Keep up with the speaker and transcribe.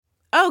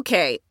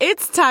Okay,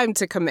 it's time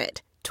to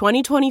commit.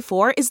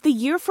 2024 is the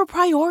year for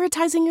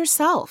prioritizing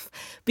yourself.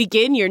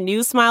 Begin your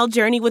new smile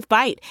journey with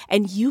Byte,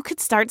 and you could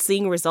start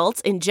seeing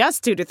results in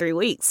just 2 to 3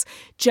 weeks.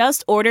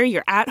 Just order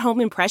your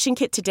at-home impression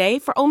kit today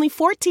for only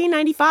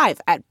 $14.95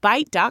 at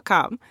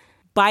Byte.com.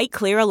 Byte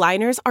Clear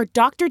aligners are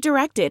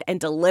doctor-directed and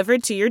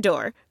delivered to your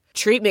door.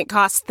 Treatment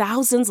costs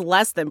thousands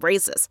less than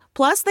braces.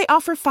 Plus, they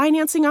offer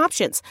financing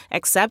options,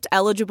 accept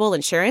eligible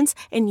insurance,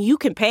 and you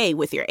can pay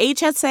with your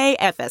HSA,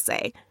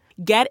 FSA.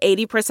 Get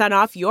 80%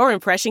 off your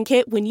impression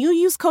kit when you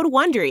use code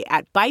WONDERY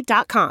at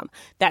Byte.com.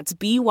 That's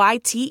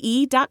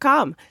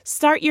BYTE.com.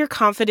 Start your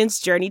confidence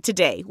journey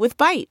today with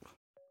Byte.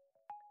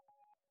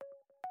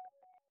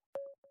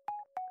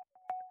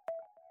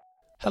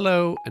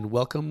 Hello and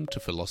welcome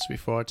to Philosophy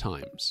for Our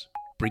Times,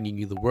 bringing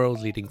you the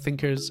world's leading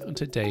thinkers on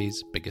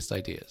today's biggest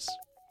ideas.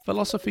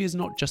 Philosophy is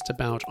not just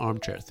about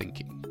armchair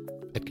thinking.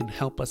 It can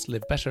help us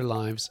live better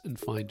lives and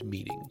find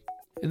meaning.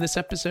 In this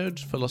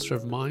episode, philosopher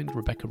of mind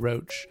Rebecca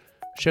Roache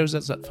shows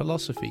us that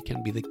philosophy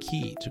can be the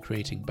key to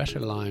creating better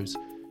lives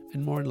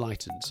and more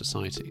enlightened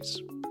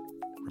societies.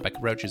 Rebecca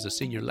Roache is a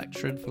senior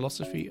lecturer in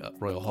philosophy at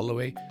Royal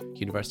Holloway,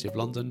 University of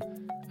London,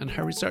 and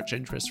her research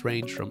interests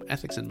range from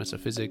ethics and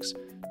metaphysics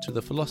to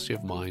the philosophy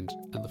of mind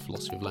and the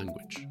philosophy of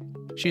language.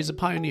 She is a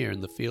pioneer in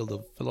the field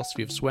of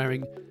philosophy of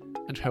swearing,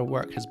 and her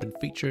work has been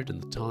featured in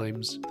The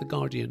Times, The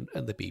Guardian,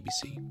 and the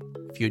BBC.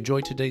 If you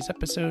enjoyed today's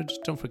episode,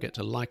 don't forget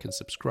to like and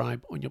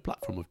subscribe on your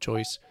platform of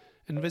choice,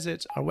 and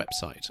visit our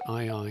website,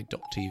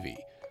 ii.tv,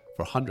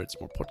 for hundreds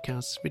more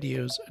podcasts,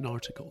 videos, and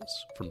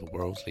articles from the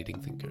world's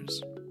leading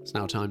thinkers. It's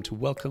now time to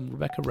welcome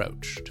Rebecca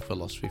Roache to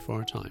Philosophy for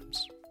Our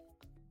Times.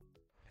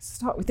 Let's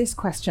start with this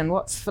question.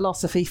 What's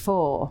philosophy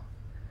for?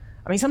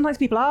 I mean, sometimes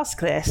people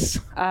ask this,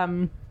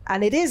 and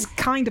it is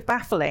kind of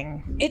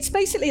baffling. It's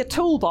basically a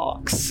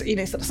toolbox.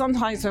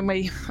 Sometimes when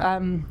we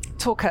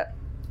talk at,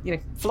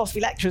 philosophy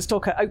lecturers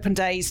talk at open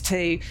days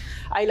to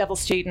A-level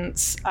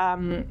students,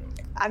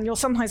 and you'll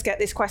sometimes get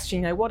this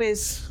question, what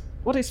is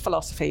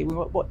philosophy?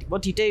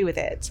 What do you do with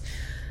it?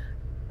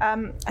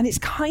 And it's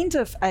kind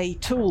of a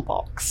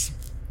toolbox.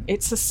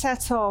 It's a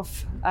set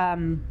of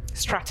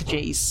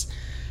strategies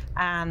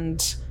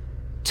and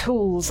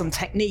tools and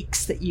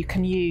techniques that you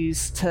can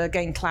use to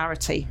gain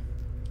clarity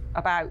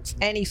about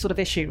any sort of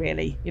issue,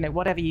 really,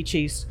 whatever you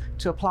choose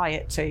to apply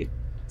it to.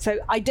 So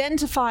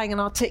identifying and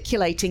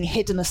articulating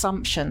hidden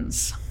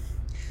assumptions.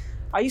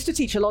 I used to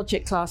teach a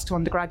logic class to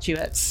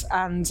undergraduates,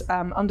 and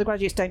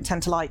undergraduates don't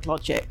tend to like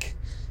logic.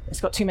 It's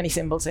got too many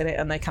symbols in it,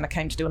 and they kind of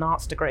came to do an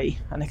arts degree,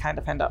 and they kind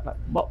of end up like,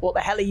 what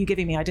the hell are you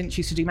giving me? I didn't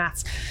choose to do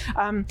maths.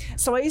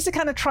 So I used to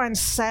kind of try and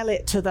sell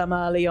it to them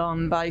early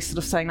on by sort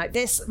of saying, like,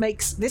 this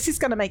is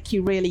going to make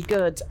you really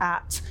good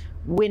at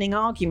winning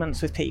arguments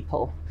with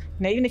people.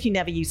 Even if you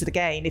never use it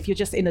again, if you're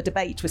just in a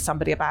debate with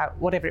somebody about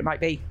whatever it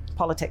might be,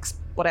 politics,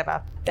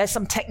 whatever, there's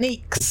some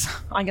techniques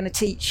I'm going to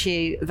teach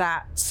you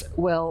that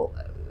will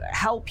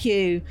help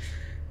you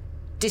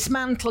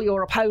dismantle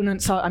your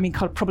opponents. I mean,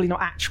 probably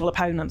not actual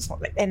opponents,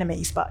 not like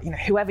enemies, but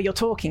whoever you're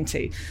talking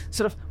to.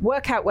 Sort of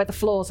work out where the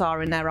flaws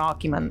are in their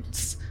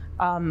arguments.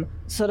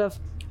 Sort of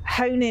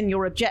hone in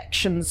your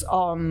objections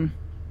on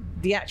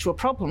the actual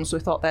problems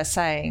with what they're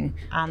saying,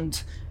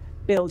 and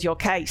build your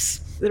case.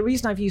 The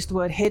reason I've used the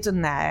word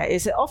hidden there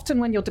is that often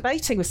when you're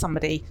debating with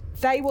somebody,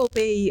 they will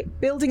be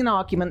building an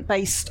argument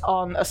based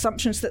on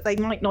assumptions that they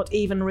might not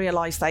even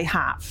realize they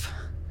have.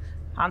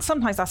 And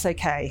sometimes that's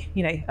okay.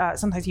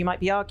 Sometimes you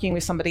might be arguing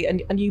with somebody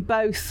and you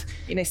both,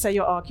 say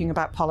you're arguing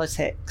about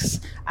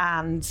politics,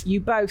 and you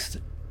both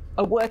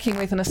are working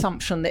with an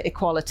assumption that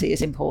equality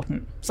is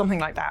important, something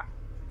like that.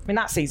 I mean,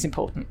 that seems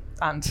important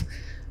and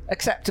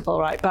acceptable,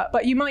 right?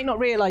 But you might not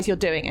realize you're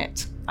doing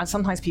it. And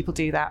sometimes people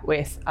do that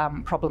with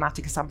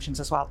problematic assumptions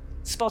as well.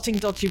 Spotting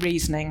dodgy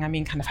reasoning,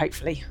 kind of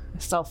hopefully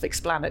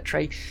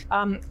self-explanatory.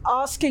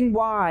 Asking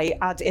why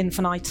ad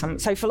infinitum.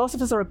 So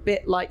philosophers are a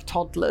bit like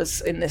toddlers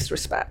in this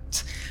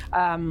respect.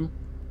 And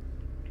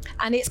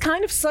it's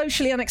kind of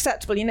socially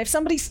unacceptable. If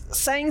somebody's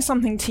saying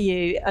something to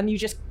you and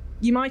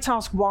you might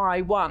ask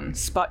why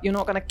once, but you're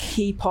not going to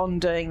keep on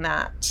doing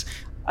that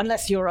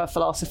unless you're a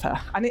philosopher.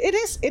 And it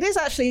is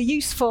actually a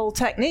useful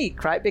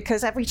technique, right?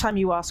 Because every time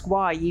you ask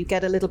why, you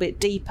get a little bit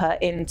deeper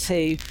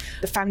into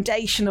the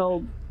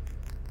foundational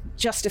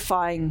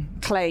justifying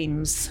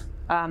claims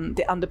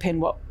that underpin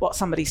what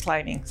somebody's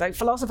claiming. So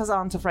philosophers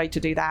aren't afraid to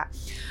do that.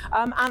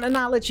 And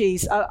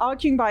analogies,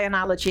 arguing by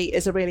analogy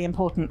is a really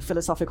important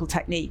philosophical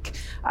technique.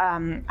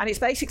 And it's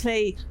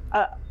basically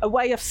a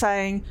way of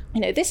saying,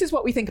 this is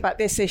what we think about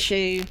this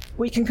issue.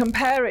 We can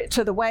compare it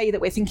to the way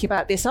that we're thinking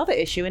about this other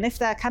issue. And if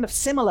they're kind of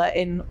similar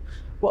in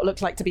what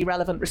look like to be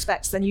relevant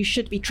respects, then you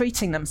should be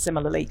treating them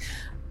similarly.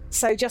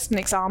 So just an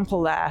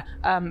example there,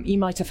 you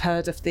might have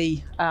heard of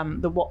the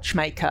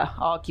watchmaker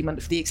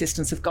argument for the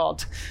existence of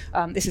God.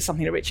 This is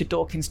something that Richard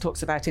Dawkins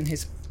talks about in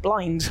his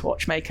blind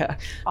watchmaker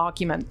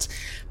argument,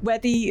 where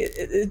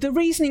the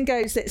reasoning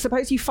goes that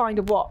suppose you find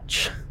a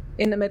watch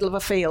in the middle of a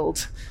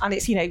field and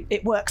it's,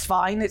 it works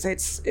fine,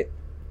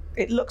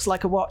 it looks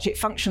like a watch, it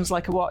functions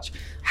like a watch.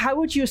 How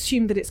would you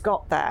assume that it's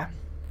got there?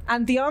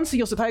 And the answer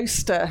you're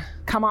supposed to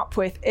come up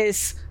with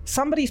is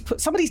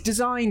somebody's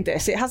designed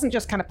this. It hasn't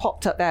just kind of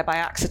popped up there by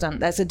accident.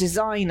 There's a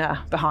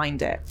designer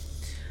behind it.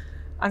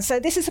 And so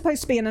this is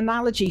supposed to be an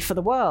analogy for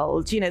the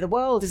world. You know, the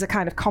world is a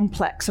kind of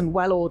complex and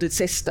well-ordered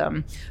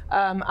system.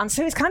 And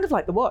so it's kind of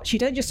like the watch. You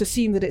don't just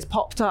assume that it's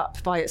popped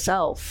up by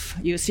itself.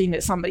 You assume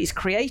that somebody's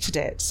created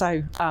it.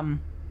 So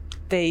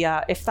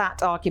if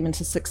that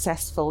argument is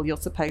successful, you're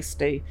supposed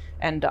to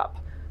end up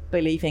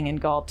believing in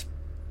God.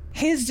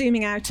 Here's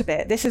zooming out a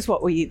bit. This is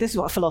what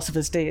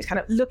philosophers do. It's kind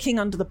of looking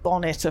under the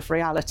bonnet of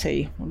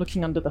reality, or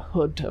looking under the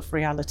hood of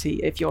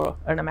reality if you're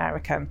an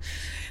American.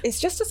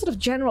 It's just a sort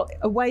of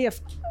a way of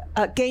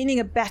gaining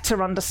a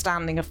better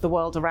understanding of the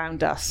world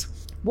around us.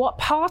 What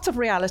part of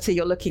reality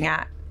you're looking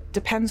at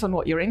depends on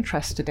what you're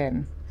interested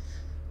in.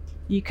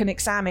 You can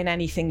examine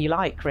anything you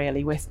like,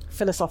 really, with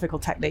philosophical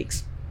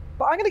techniques.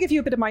 But I'm going to give you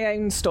a bit of my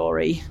own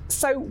story.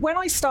 So when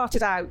I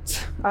started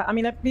out,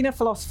 I've been a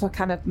philosopher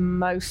kind of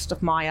most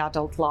of my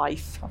adult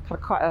life. I've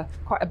had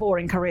quite a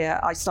boring career.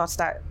 I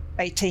started out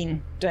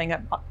 18 doing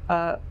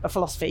a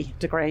philosophy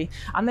degree,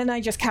 and then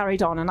I just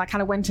carried on, and I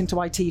kind of went into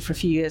IT for a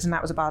few years, and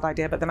that was a bad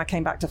idea, but then I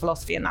came back to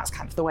philosophy, and that's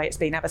kind of the way it's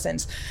been ever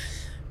since.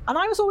 And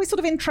I was always sort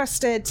of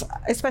interested,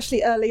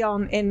 especially early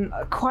on, in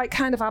quite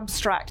kind of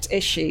abstract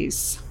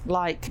issues,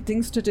 like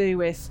things to do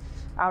with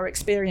our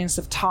experience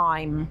of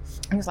time.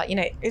 And it's like,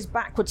 is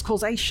backwards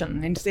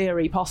causation in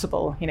theory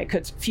possible?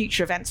 Could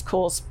future events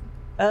cause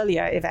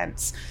earlier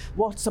events?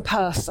 What's a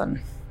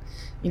person?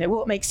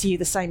 What makes you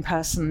the same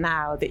person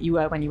now that you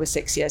were when you were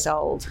 6 years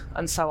old,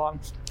 and so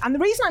on. And the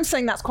reason I'm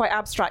saying that's quite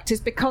abstract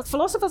is because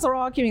philosophers are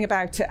arguing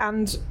about it,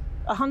 and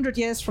 100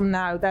 years from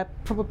now, we are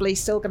probably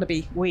still going to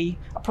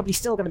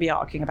be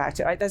arguing about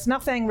it, right? There's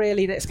nothing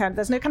really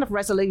there's no kind of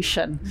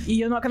resolution.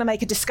 You're not going to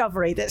make a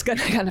discovery that's going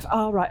to kind of,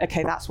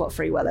 okay, that's what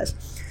free will is.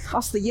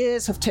 As the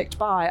years have ticked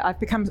by, I've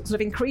become sort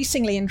of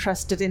increasingly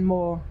interested in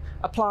more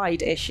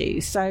applied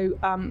issues. So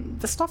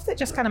the stuff that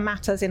just kind of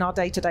matters in our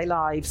day-to-day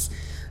lives.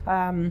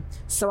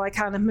 So I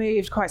kind of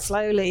moved quite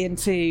slowly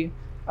into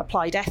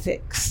applied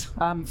ethics,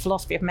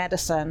 philosophy of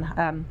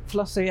medicine,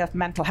 philosophy of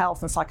mental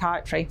health and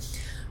psychiatry,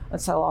 and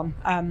so on.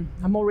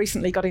 I more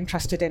recently got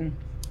interested in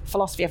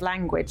philosophy of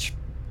language.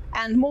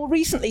 And more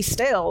recently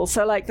still,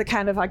 so like the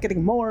kind of I'm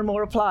getting more and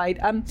more applied.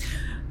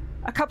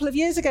 A couple of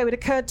years ago, it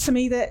occurred to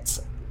me that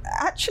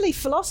actually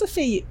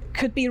philosophy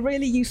could be a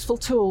really useful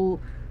tool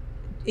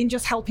in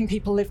just helping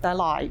people live their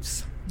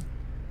lives.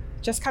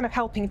 Just kind of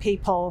helping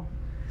people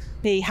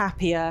be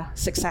happier,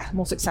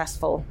 more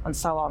successful, and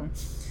so on.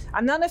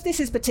 And none of this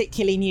is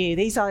particularly new.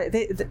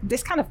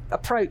 This kind of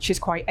approach is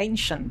quite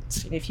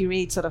ancient. If you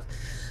read sort of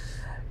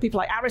people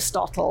like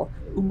Aristotle,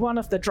 one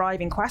of the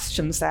driving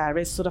questions there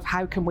is sort of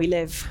how can we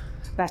live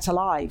better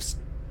lives?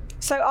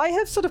 So I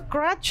have sort of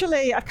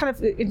gradually, I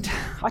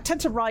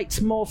tend to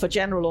write more for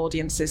general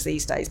audiences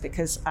these days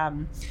because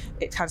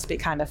it tends to be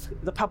kind of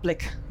the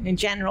public in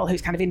general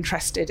who's kind of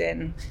interested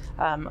in,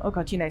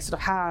 sort of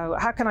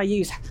how can I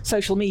use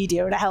social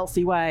media in a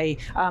healthy way?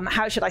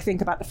 How should I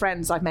think about the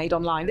friends I've made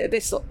online?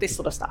 This sort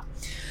of stuff,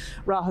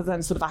 rather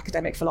than sort of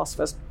academic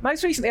philosophers.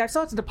 Most recently, I've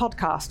started a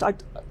podcast. I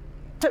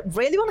don't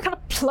really want to kind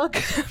of plug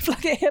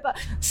it here, but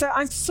so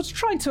I'm sort of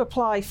trying to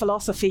apply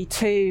philosophy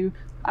to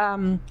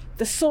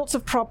the sorts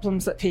of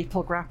problems that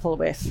people grapple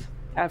with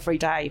every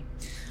day.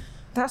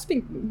 That's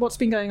been what's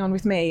been going on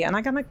with me, and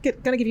I'm going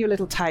to give you a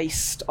little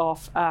taste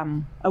of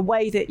a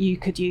way that you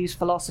could use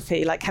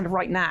philosophy, like kind of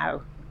right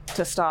now,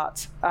 to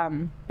start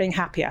being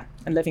happier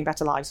and living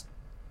better lives.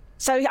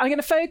 So I'm going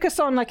to focus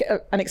on like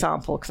an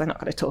example, because I'm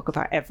not going to talk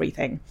about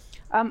everything.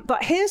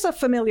 But here's a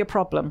familiar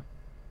problem.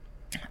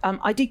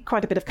 I do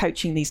quite a bit of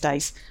coaching these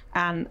days,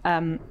 and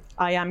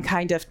I am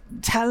kind of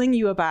telling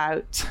you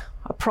about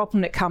a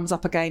problem that comes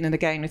up again and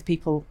again with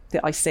people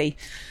that I see.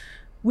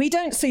 We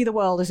don't see the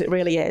world as it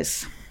really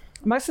is.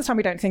 Most of the time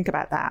we don't think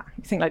about that.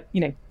 You think like,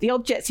 the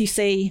objects you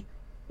see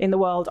in the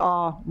world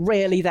are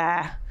really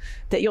there,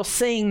 that you're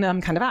seeing them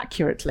kind of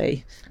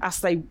accurately as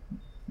they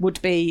would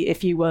be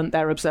if you weren't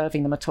there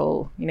observing them at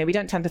all. We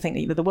don't tend to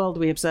think that the world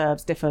we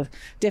observe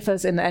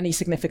differs in any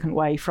significant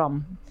way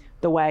from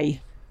the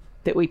way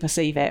that we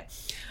perceive it.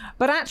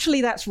 But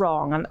actually that's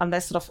wrong, and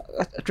there's sort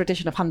of a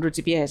tradition of hundreds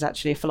of years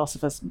actually of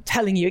philosophers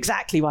telling you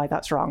exactly why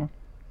that's wrong.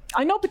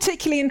 I'm not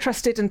particularly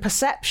interested in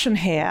perception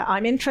here.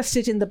 I'm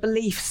interested in the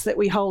beliefs that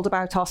we hold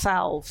about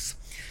ourselves,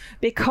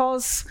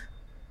 because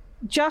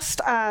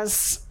just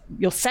as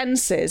your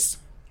senses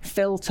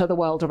filter the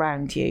world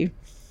around you,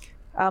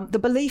 the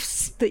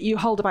beliefs that you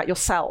hold about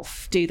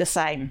yourself do the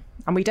same,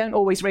 and we don't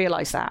always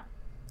realize that,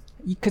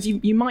 because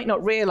you might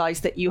not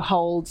realize that you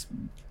hold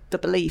the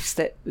beliefs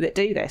that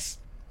do this.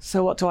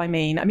 So what do I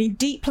mean? I mean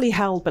deeply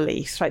held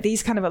beliefs, right?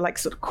 These kind of are like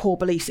sort of core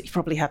beliefs that you've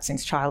probably had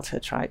since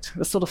childhood, right?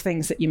 The sort of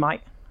things that you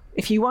might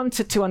If you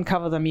wanted to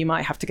uncover them, you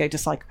might have to go to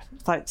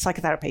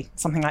psychotherapy,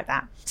 something like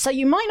that. So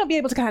you might not be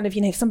able to kind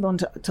of, someone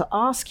to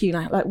ask you,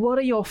 like, what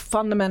are your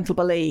fundamental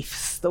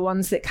beliefs, the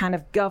ones that kind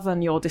of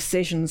govern your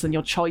decisions and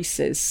your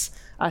choices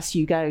as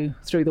you go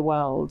through the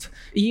world.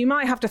 You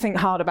might have to think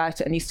hard about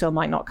it and you still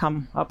might not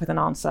come up with an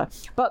answer.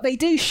 But they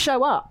do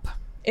show up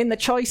in the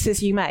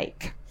choices you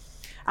make.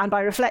 And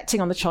by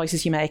reflecting on the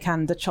choices you make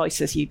and the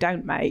choices you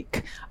don't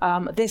make,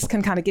 this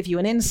can kind of give you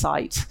an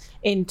insight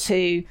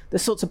into the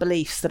sorts of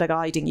beliefs that are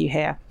guiding you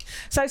here.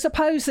 So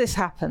suppose this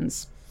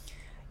happens.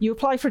 You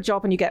apply for a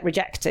job and you get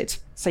rejected,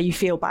 so you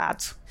feel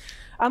bad.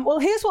 Well,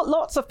 here's what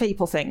lots of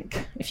people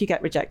think if you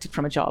get rejected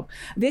from a job.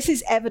 This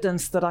is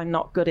evidence that I'm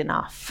not good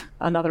enough.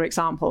 Another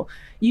example.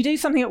 You do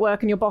something at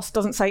work and your boss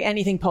doesn't say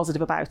anything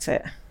positive about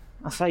it.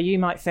 So you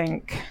might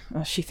think,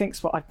 she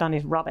thinks what I've done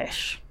is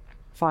rubbish.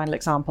 Final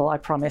example, I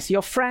promise.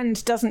 Your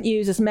friend doesn't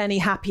use as many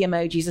happy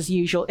emojis as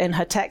usual in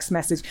her text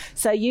message.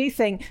 So you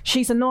think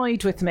she's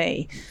annoyed with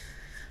me.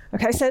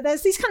 Okay, so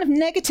there's these kind of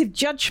negative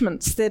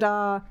judgments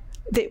that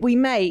we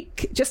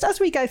make just as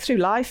we go through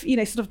life,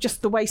 sort of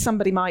just the way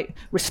somebody might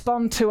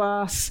respond to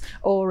us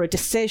or a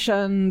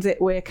decision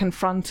that we're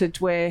confronted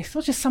with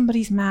or just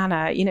somebody's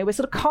manner. We're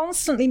sort of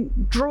constantly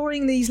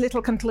drawing these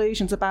little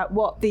conclusions about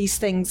what these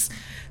things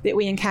that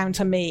we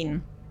encounter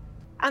mean.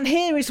 And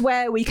here is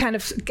where we kind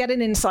of get an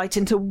insight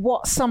into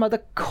what some of the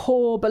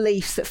core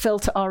beliefs that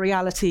filter our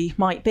reality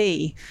might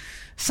be.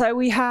 So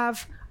we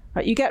have,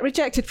 you get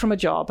rejected from a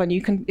job, and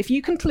if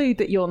you conclude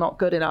that you're not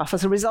good enough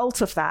as a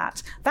result of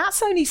that,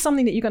 that's only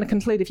something that you're going to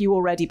conclude if you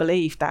already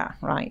believe that,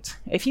 right?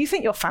 If you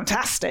think you're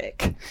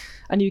fantastic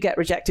and you get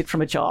rejected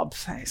from a job,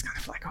 it's kind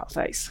of like,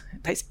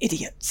 those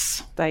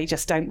idiots. They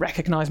just don't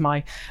recognize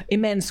my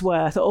immense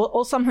worth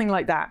or something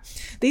like that.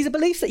 These are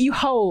beliefs that you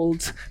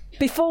hold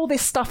before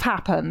this stuff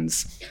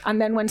happens.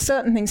 And then when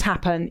certain things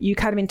happen, you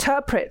kind of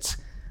interpret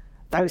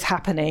those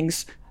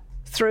happenings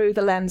through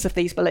the lens of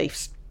these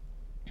beliefs.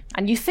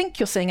 And you think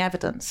you're seeing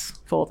evidence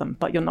for them,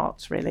 but you're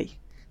not really.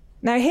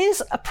 Now,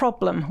 here's a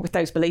problem with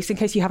those beliefs, in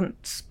case you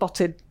haven't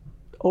spotted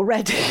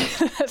already.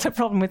 There's a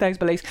problem with those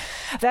beliefs.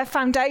 They're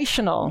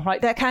foundational,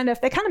 right? They kind of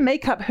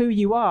make up who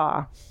you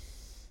are.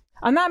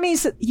 And that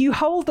means that you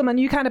hold them and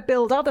you kind of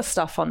build other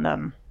stuff on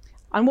them.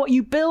 And what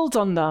you build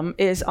on them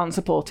is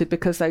unsupported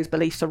because those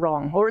beliefs are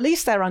wrong, or at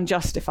least they're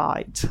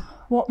unjustified.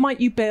 What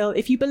might you build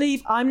if you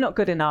believe I'm not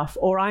good enough,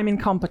 or I'm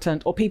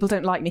incompetent, or people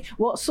don't like me?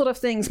 What sort of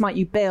things might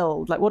you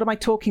build? Like, what am I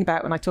talking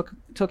about when I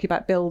talking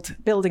about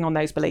building on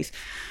those beliefs?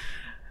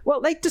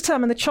 Well, they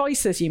determine the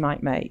choices you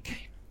might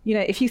make.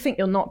 If you think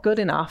you're not good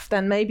enough,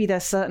 then maybe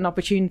there's certain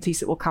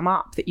opportunities that will come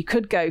up that you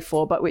could go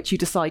for, but which you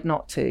decide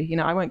not to.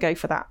 I won't go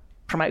for that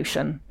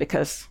promotion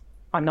because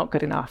I'm not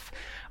good enough.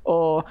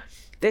 Or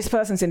this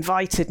person's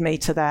invited me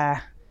to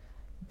their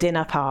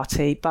dinner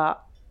party,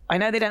 but I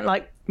know they don't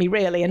like me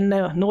really, and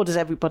nor does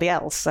everybody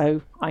else,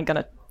 so I'm going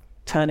to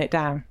turn it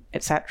down,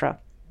 etc.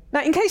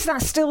 Now, in case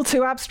that's still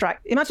too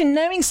abstract, imagine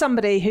knowing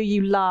somebody who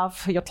you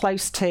love, who you're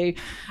close to,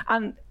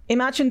 and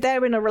imagine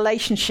they're in a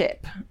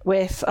relationship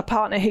with a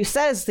partner who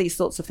says these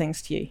sorts of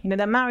things to you.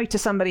 They're married to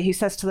somebody who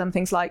says to them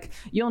things like,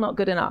 you're not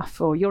good enough,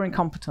 or you're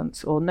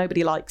incompetent, or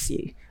nobody likes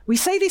you. We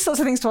say these sorts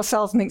of things to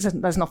ourselves and think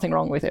there's nothing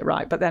wrong with it,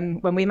 right? But then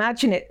when we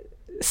imagine it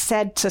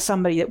said to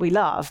somebody that we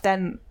love,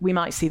 then we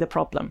might see the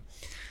problem.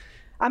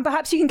 And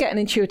perhaps you can get an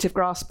intuitive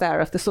grasp there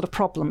of the sort of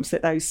problems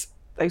that those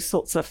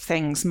sorts of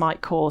things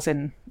might cause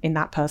in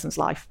that person's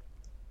life.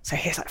 So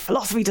here's like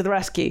philosophy to the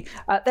rescue.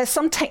 There's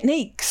some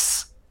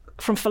techniques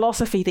from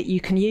philosophy that you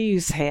can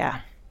use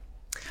here.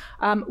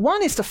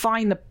 One is to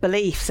find the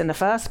beliefs in the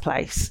first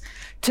place,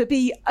 to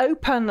be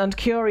open and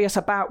curious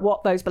about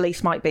what those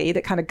beliefs might be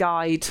that kind of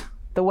guide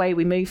the way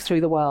we move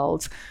through the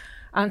world,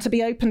 and to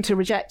be open to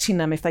rejecting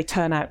them if they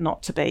turn out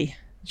not to be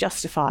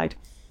justified.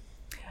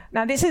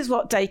 Now, this is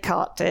what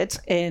Descartes did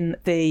in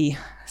the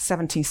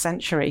 17th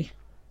century.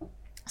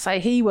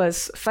 So he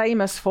was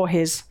famous for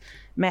his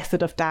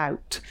method of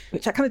doubt,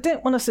 which I kind of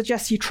don't want to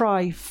suggest you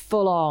try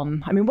full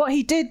on. I mean, what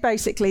he did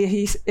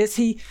basically is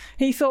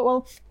he thought,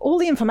 well, all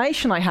the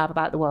information I have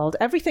about the world,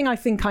 everything I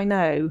think I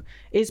know,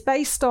 is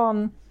based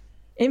on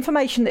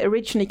information that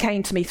originally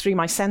came to me through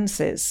my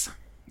senses.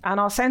 And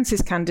our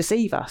senses can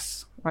deceive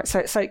us. Right,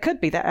 so it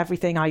could be that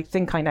everything I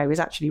think I know is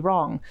actually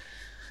wrong.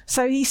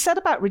 So he set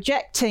about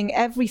rejecting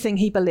everything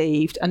he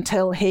believed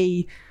until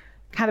he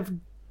kind of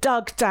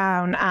dug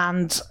down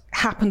and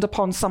happened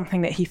upon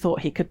something that he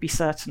thought he could be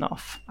certain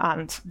of.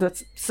 And the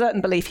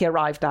certain belief he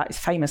arrived at is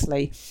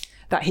famously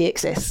that he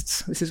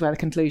exists. This is where the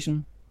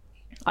conclusion,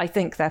 I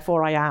think,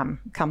 therefore I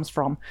am, comes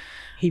from.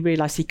 He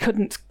realized he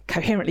couldn't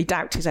coherently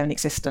doubt his own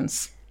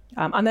existence.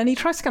 And then he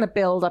tries to kind of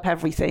build up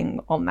everything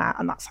on that,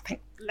 and that's, I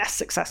think, less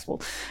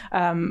successful.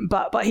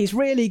 But he's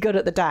really good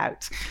at the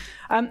doubt.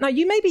 Now,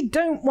 you maybe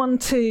don't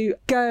want to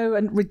go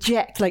and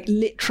reject like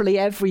literally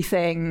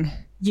everything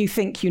you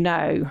think you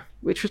know,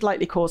 which would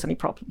likely cause any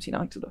problems.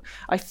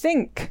 I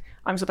think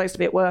I'm supposed to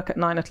be at work at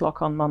 9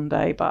 o'clock on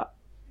Monday, but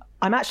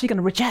I'm actually going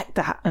to reject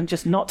that and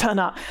just not turn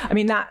up. I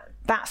mean,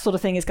 that sort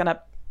of thing is going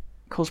to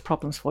cause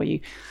problems for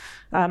you.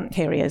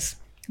 Here he is.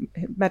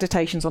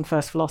 Meditations on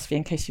First Philosophy,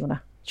 in case you want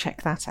to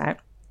check that out.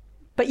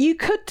 But you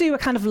could do a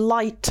kind of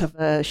lighter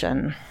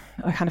version,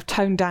 a kind of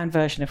toned down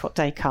version of what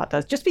Descartes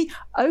does. Just be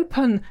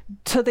open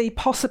to the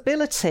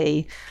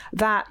possibility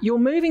that you're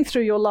moving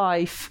through your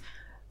life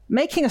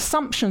making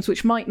assumptions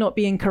which might not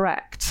be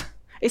incorrect,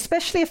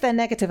 especially if they're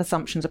negative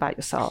assumptions about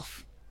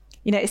yourself.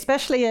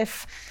 Especially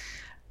if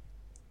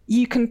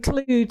you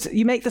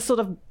make the sort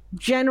of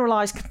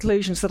generalized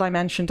conclusions that I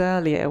mentioned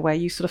earlier, where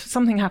you sort of,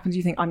 something happens,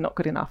 you think, I'm not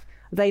good enough.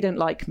 They don't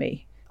like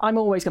me. I'm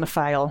always going to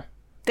fail.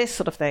 This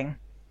sort of thing.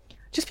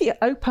 Just be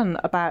open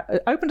to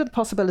the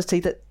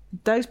possibility that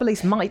those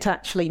beliefs might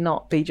actually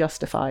not be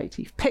justified.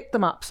 You've picked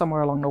them up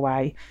somewhere along the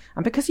way,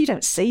 and because you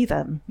don't see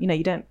them,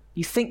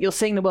 you think you're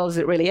seeing the world as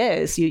it really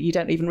is. You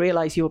don't even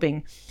realize you're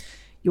being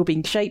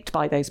shaped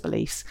by those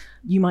beliefs.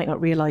 You might not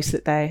realize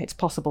that it's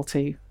possible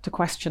to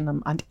question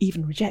them and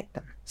even reject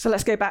them. So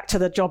let's go back to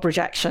the job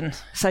rejection.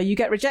 So you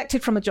get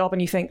rejected from a job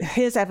and you think,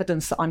 here's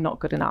evidence that I'm not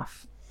good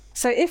enough.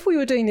 So if we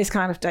were doing this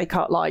kind of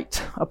Descartes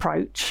light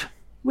approach,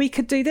 we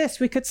could do this.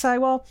 We could say,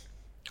 well,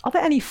 are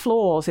there any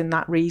flaws in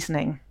that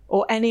reasoning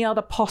or any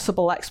other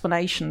possible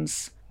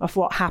explanations of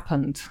what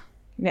happened?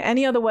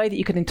 Any other way that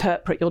you could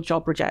interpret your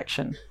job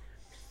rejection?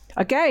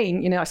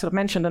 Again, I sort of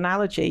mentioned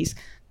analogies.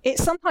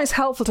 It's sometimes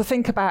helpful to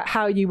think about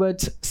how you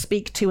would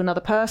speak to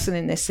another person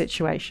in this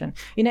situation.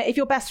 If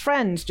your best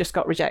friend just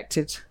got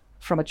rejected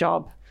from a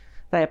job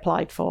they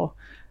applied for,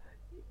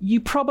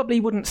 you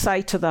probably wouldn't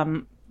say to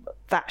them,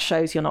 that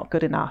shows you're not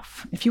good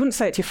enough. If you wouldn't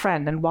say it to your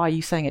friend, then why are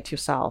you saying it to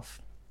yourself?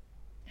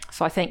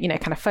 So I think,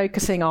 kind of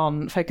focusing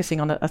on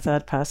a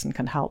third person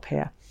can help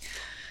here.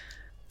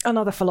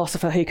 Another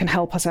philosopher who can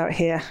help us out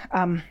here,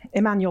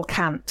 Immanuel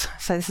Kant.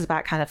 So this is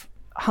about kind of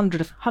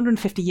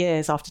 150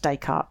 years after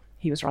Descartes.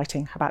 He was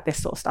writing about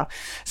this sort of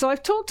stuff. So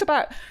I've talked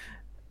about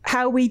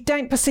how we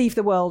don't perceive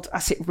the world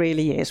as it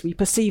really is. We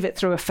perceive it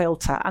through a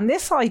filter. And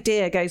this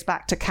idea goes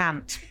back to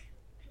Kant.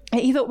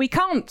 He thought we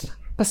can't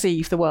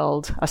perceive the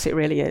world as it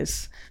really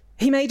is.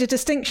 He made a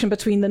distinction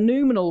between the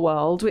noumenal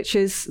world, which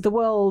is the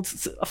world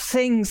of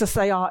things as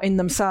they are in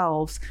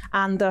themselves,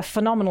 and the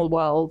phenomenal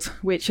world,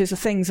 which is the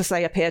things as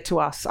they appear to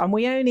us. And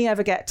we only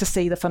ever get to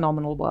see the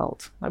phenomenal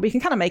world. We can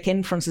kind of make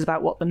inferences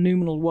about what the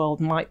noumenal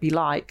world might be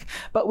like,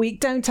 but we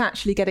don't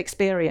actually get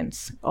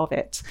experience of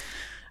it.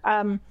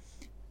 And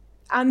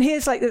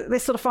here's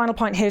this sort of final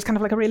point here is kind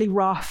of like a really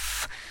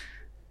rough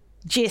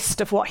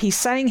gist of what he's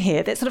saying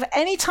here. That sort of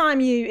any time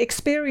you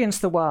experience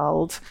the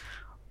world,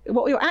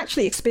 what you're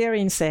actually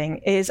experiencing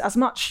is as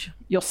much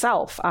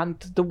yourself and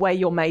the way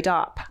you're made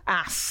up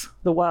as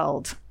the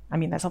world. I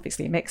mean, there's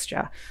obviously a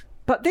mixture.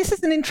 But this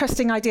is an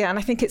interesting idea, and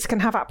I think it can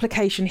have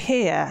application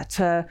here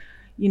to,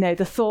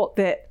 the thought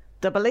that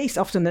the beliefs,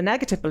 often the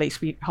negative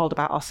beliefs we hold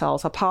about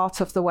ourselves, are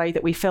part of the way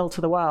that we filter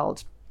the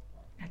world.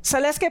 So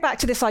let's go back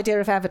to this idea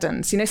of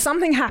evidence.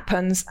 Something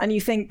happens and you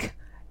think,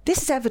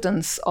 this is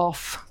evidence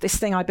of this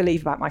thing I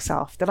believe about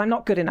myself, that I'm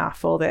not good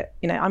enough, or that,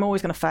 I'm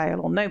always going to fail,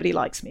 or nobody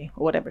likes me,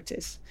 or whatever it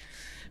is.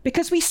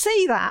 Because we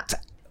see that,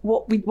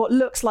 what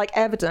looks like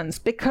evidence,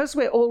 because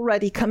we're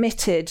already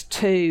committed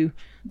to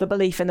the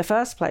belief in the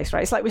first place,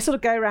 right? It's like we sort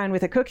of go around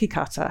with a cookie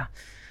cutter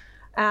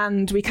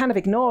and we kind of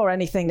ignore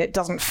anything that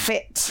doesn't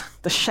fit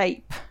the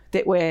shape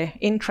that we're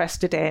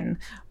interested in.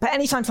 But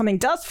anytime something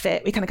does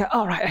fit, we kind of go,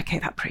 oh, right, okay,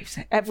 that proves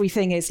it.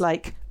 Everything is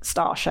like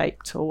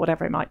star-shaped or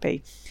whatever it might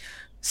be.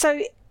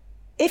 So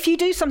if you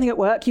do something at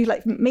work, you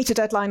meet a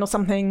deadline or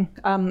something,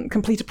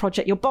 complete a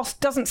project, your boss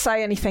doesn't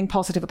say anything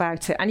positive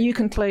about it, and you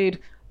conclude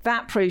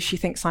that proves she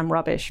thinks I'm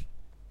rubbish.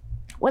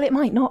 Well, it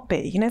might not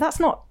be. That's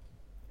not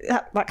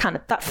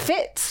that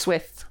fits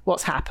with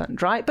what's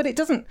happened, right? But it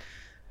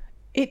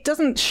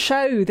doesn't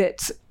show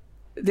that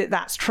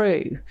that's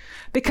true,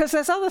 because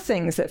there's other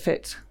things that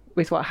fit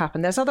with what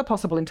happened. There's other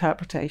possible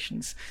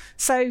interpretations.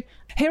 So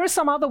here are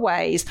some other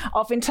ways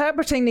of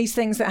interpreting these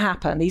things that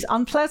happen, these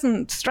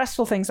unpleasant,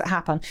 stressful things that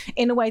happen,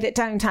 in a way that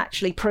don't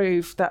actually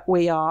prove that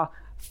we are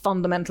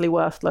fundamentally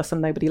worthless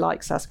and nobody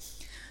likes us.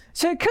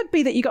 So it could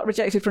be that you got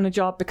rejected from a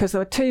job because there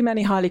were too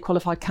many highly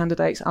qualified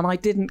candidates and I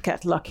didn't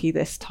get lucky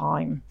this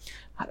time.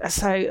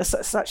 So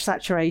such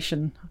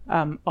saturation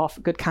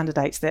of good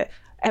candidates that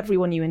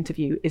everyone you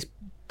interview is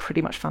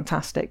pretty much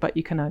fantastic, but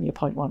you can only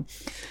appoint one.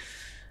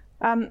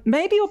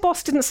 Maybe your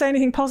boss didn't say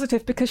anything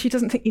positive because she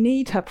doesn't think you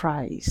need her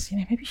praise.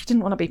 Maybe she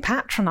didn't want to be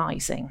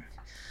patronizing.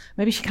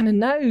 Maybe she kind of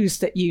knows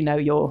that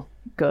you're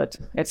good,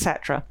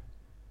 etc.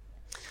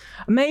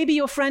 Maybe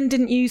your friend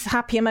didn't use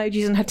happy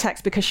emojis in her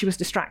text because she was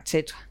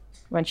distracted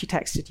when she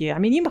texted you. I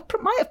mean, you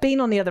might have been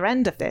on the other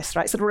end of this,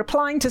 right? Sort of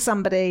replying to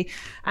somebody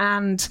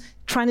and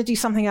trying to do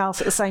something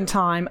else at the same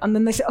time. And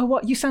then they say, oh,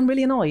 what? You sound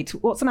really annoyed.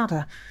 What's the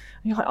matter?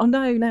 And you're like, oh,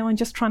 no, I'm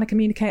just trying to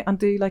communicate and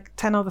do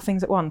 10 other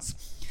things at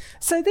once.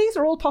 So these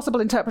are all possible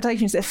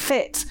interpretations that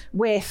fit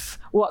with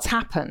what's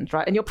happened,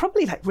 right? And you're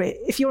probably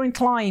if you're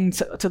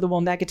inclined to the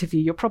more negative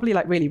view, you're probably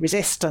really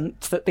resistant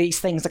that these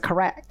things are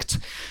correct,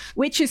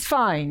 which is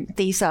fine.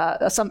 These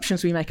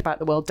assumptions we make about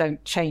the world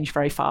don't change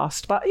very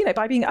fast. But,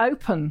 by being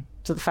open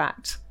to the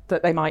fact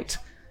that they might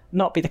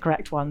not be the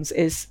correct ones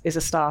is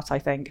a start, I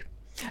think.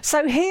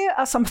 So here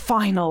are some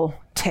final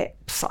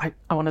tips I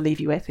want to leave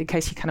you with in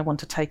case you kind of want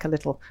to take a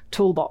little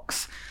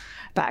toolbox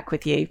back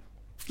with you.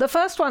 The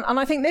first one, and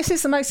I think this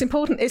is the most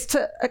important, is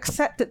to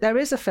accept that there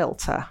is a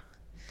filter.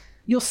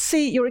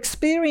 You're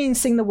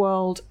experiencing the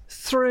world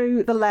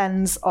through the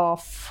lens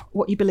of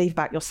what you believe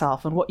about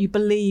yourself and what you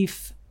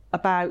believe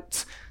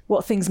about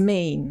what things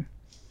mean.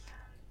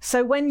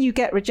 So when you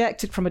get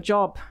rejected from a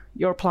job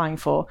you're applying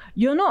for,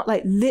 you're not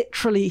like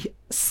literally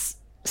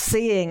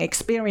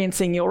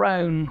experiencing your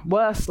own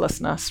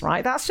worthlessness,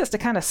 right? That's just a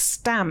kind of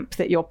stamp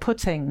that you're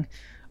putting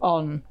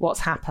on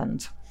what's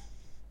happened.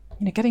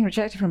 Getting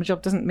rejected from a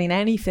job doesn't mean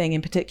anything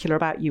in particular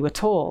about you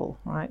at all,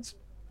 right?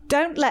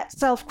 Don't let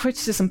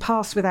self-criticism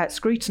pass without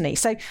scrutiny.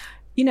 So,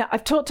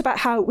 I've talked about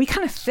how we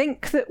kind of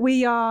think that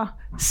we are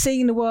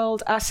seeing the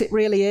world as it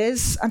really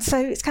is. And so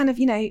it's kind of,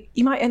 you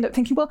might end up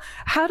thinking, well,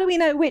 how do we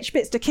know which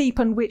bits to keep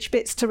and which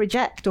bits to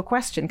reject or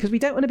question? Because we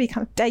don't want to be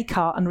kind of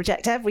Descartes and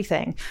reject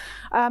everything.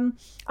 And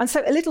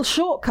so a little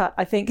shortcut,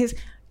 I think, is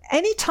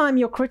anytime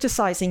you're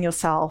criticizing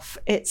yourself,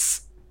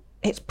 it's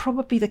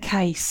probably the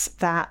case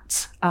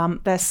that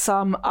there's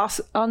some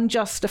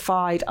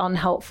unjustified,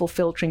 unhelpful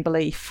filtering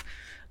belief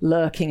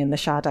lurking in the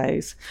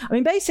shadows. I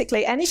mean,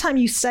 basically, anytime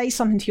you say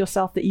something to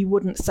yourself that you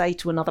wouldn't say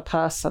to another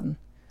person,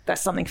 there's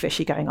something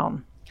fishy going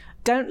on.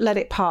 Don't let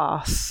it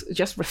pass.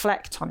 Just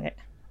reflect on it.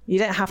 You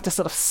don't have to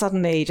sort of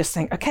suddenly just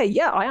think, okay,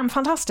 yeah, I am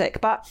fantastic,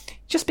 but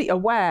just be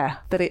aware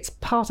that it's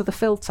part of the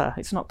filter.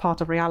 It's not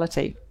part of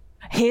reality.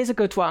 Here's a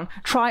good one.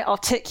 Try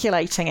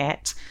articulating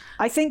it.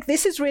 I think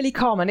this is really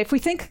common. If we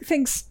think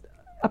things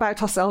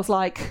about ourselves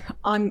like,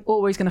 I'm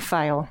always going to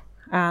fail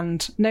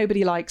and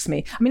nobody likes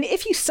me. I mean,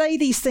 if you say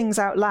these things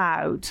out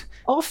loud,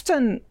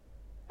 often,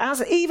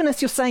 even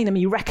as you're saying them,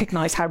 you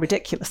recognize how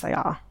ridiculous they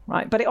are,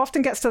 right? But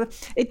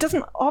it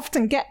doesn't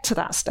often get to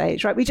that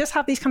stage, right? We just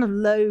have these kind of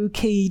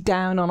low-key,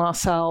 down on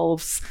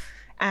ourselves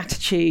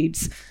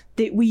attitudes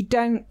that we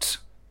don't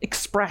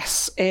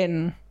express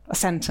in a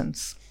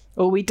sentence,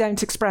 or we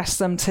don't express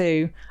them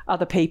to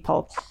other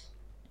people.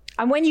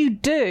 And when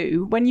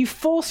you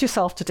force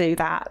yourself to do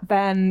that,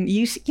 then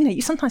you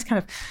sometimes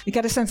you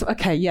get a sense of,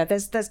 okay, yeah,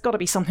 there's got to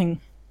be something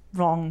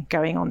wrong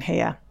going on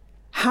here.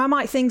 How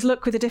might things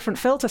look with a different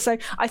filter? So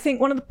I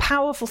think one of the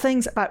powerful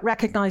things about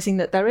recognizing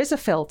that there is a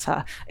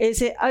filter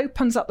is it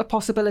opens up the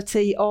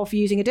possibility of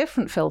using a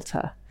different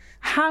filter.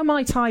 How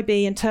might I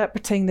be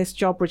interpreting this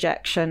job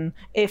rejection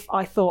if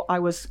I thought I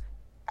was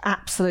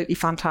absolutely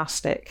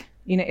fantastic?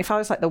 If I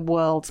was like the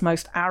world's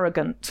most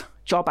arrogant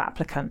job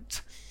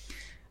applicant.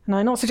 And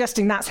I'm not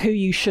suggesting that's who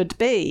you should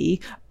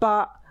be,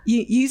 but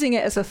using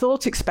it as a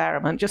thought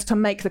experiment just to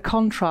make the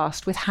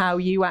contrast with how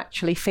you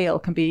actually feel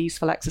can be a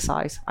useful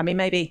exercise. I mean,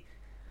 maybe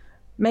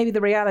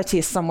the reality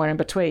is somewhere in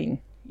between.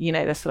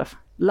 There's sort of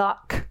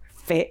luck,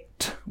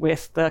 fit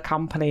with the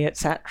company,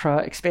 etc.,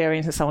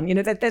 experience and so on.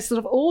 There's sort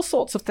of all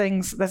sorts of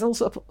things. There's all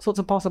sorts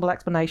of possible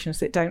explanations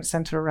that don't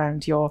center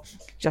around your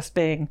just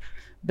being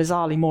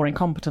bizarrely more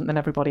incompetent than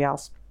everybody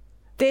else.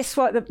 This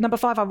one, the number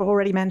 5 I've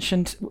already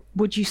mentioned,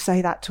 would you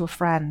say that to a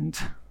friend?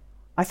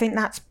 I think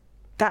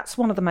that's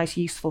one of the most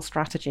useful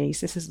strategies.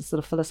 This is a sort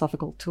of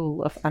philosophical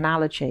tool of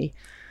analogy.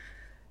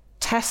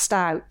 Test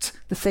out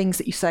the things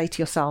that you say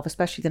to yourself,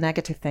 especially the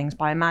negative things,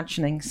 by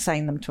imagining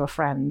saying them to a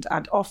friend.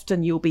 And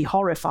often you'll be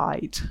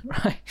horrified,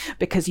 right?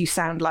 Because you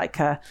sound like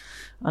an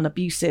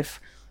abusive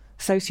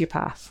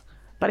sociopath.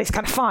 But it's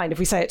kind of fine if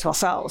we say it to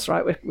ourselves,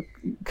 right? We're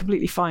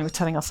completely fine with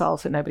telling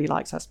ourselves that nobody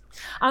likes us.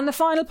 And the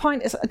final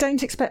point is,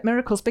 don't expect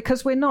miracles,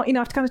 because we're not,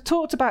 I've kind of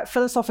talked about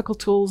philosophical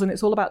tools, and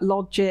it's all about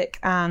logic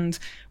and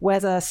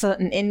whether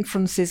certain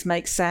inferences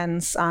make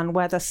sense and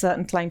whether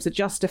certain claims are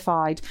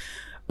justified.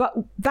 But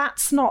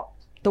that's not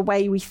the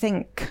way we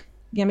think.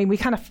 I mean,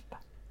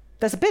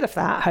 there's a bit of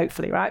that,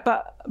 hopefully, right?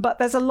 But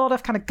there's a lot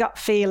of kind of gut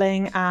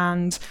feeling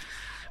and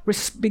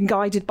being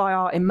guided by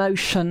our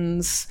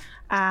emotions,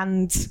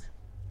 and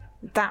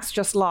that's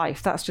just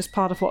life. That's just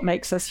part of what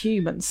makes us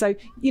human. So,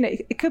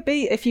 it could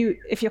be if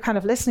you're kind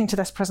of listening to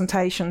this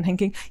presentation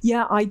thinking,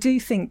 yeah, I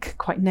do think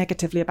quite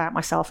negatively about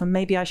myself and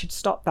maybe I should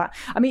stop that.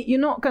 I mean, you're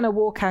not going to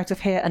walk out of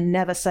here and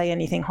never say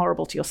anything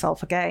horrible to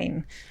yourself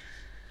again,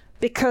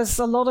 because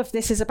a lot of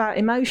this is about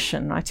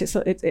emotion, right?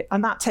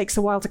 And that takes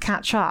a while to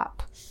catch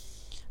up.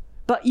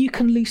 But you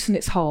can loosen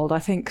its hold, I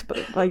think,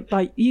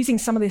 by using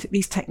some of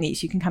these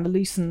techniques. You can kind of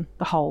loosen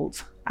the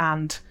hold,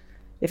 and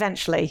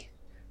eventually,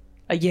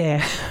 a year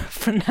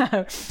from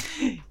now,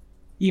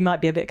 you might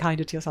be a bit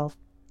kinder to yourself.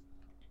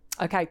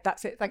 Okay,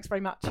 that's it. Thanks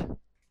very much.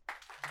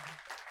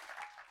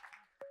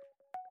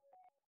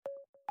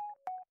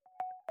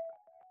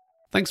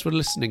 Thanks for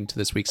listening to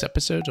this week's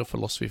episode of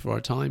Philosophy for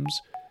Our Times.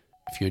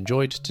 If you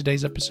enjoyed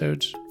today's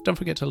episode, don't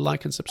forget to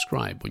like and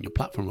subscribe on your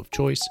platform of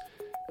choice,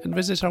 and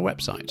visit our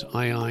website,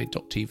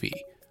 ii.tv,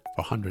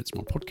 for hundreds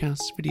more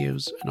podcasts,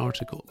 videos, and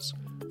articles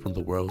from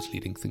the world's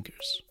leading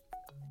thinkers.